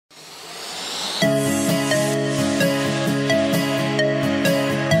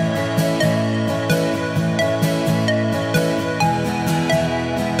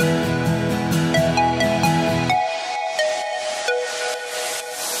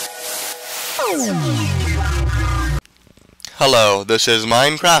Hello, this is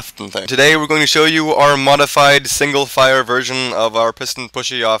Minecraft and thing. Today we're going to show you our modified single fire version of our piston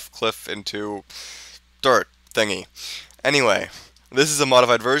pushy off cliff into dirt thingy. Anyway, this is a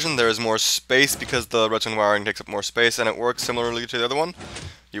modified version. There is more space because the redstone wiring takes up more space, and it works similarly to the other one.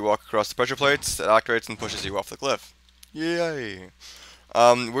 You walk across the pressure plates, it activates and pushes you off the cliff. Yay!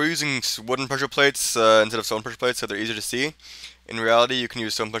 We're using wooden pressure plates instead of stone pressure plates, so they're easier to see. In reality, you can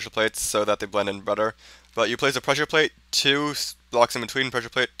use stone pressure plates so that they blend in better. But you place a pressure plate, 2 blocks in between pressure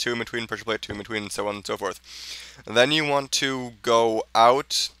plate, 2 in between pressure plate, 2 in between, and so on and so forth. And then you want to go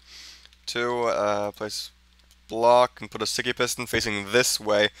out to place block and put a sticky piston facing this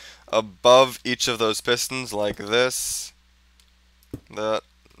way above each of those pistons, like this, that,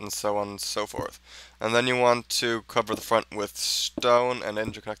 and so on and so forth. And then you want to cover the front with stone and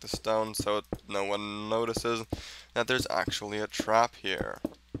interconnect the stone so no one notices that there's actually a trap here.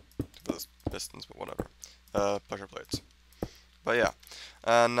 Those pistons, but whatever. Pressure plates. But yeah.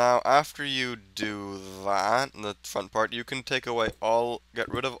 Now after you do that, the front part, you can get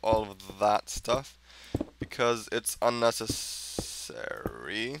rid of all of that stuff because it's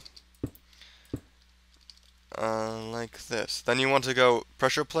unnecessary. Like this. Then you want to go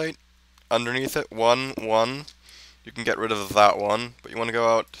pressure plate, underneath it, 1, 1. You can get rid of that one, but you want to go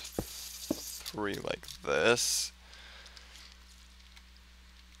out 3 like this.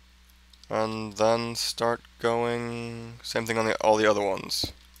 And then start going, same thing on all the other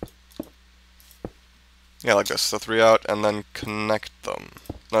ones. Yeah, like this. So 3 out, and then connect them.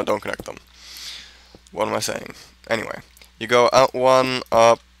 No, don't connect them. What am I saying? Anyway, you go out 1,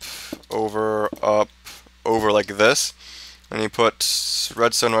 up, over like this. And you put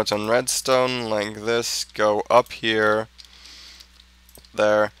redstone, redstone, redstone, like this. Go up here,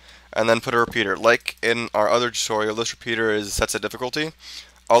 there, and then put a repeater. Like in our other tutorial, this repeater sets a difficulty.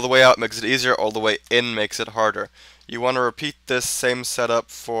 All the way out makes it easier, all the way in makes it harder. You want to repeat this same setup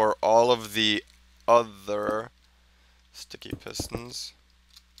for all of the other sticky pistons,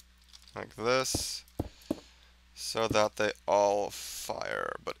 like this, so that they all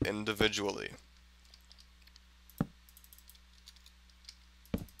fire, but individually.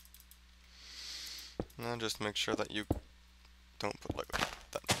 Now just make sure that you don't put like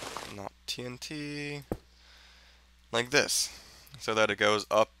that, not TNT, like this, so that it goes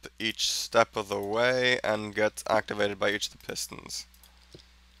up each step of the way and gets activated by each of the pistons.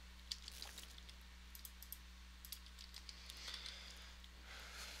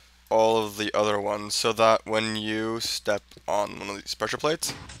 All of the other ones, so that when you step on one of these pressure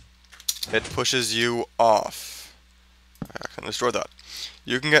plates, it pushes you off. I can destroy that.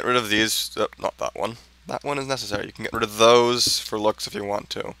 You can get rid of these, not that one. That one is necessary. You can get rid of those for looks if you want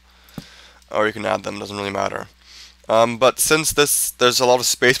to. Or you can add them, doesn't really matter. But since there's a lot of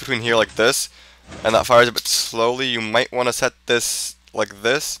space between here like this, and that fires a bit slowly, you might want to set this like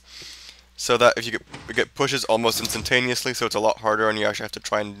this, so that if you get pushes almost instantaneously, so it's a lot harder and you actually have to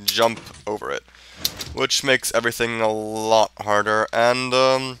try and jump over it. Which makes everything a lot harder, and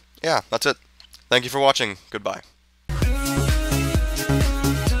yeah, that's it. Thank you for watching. Goodbye.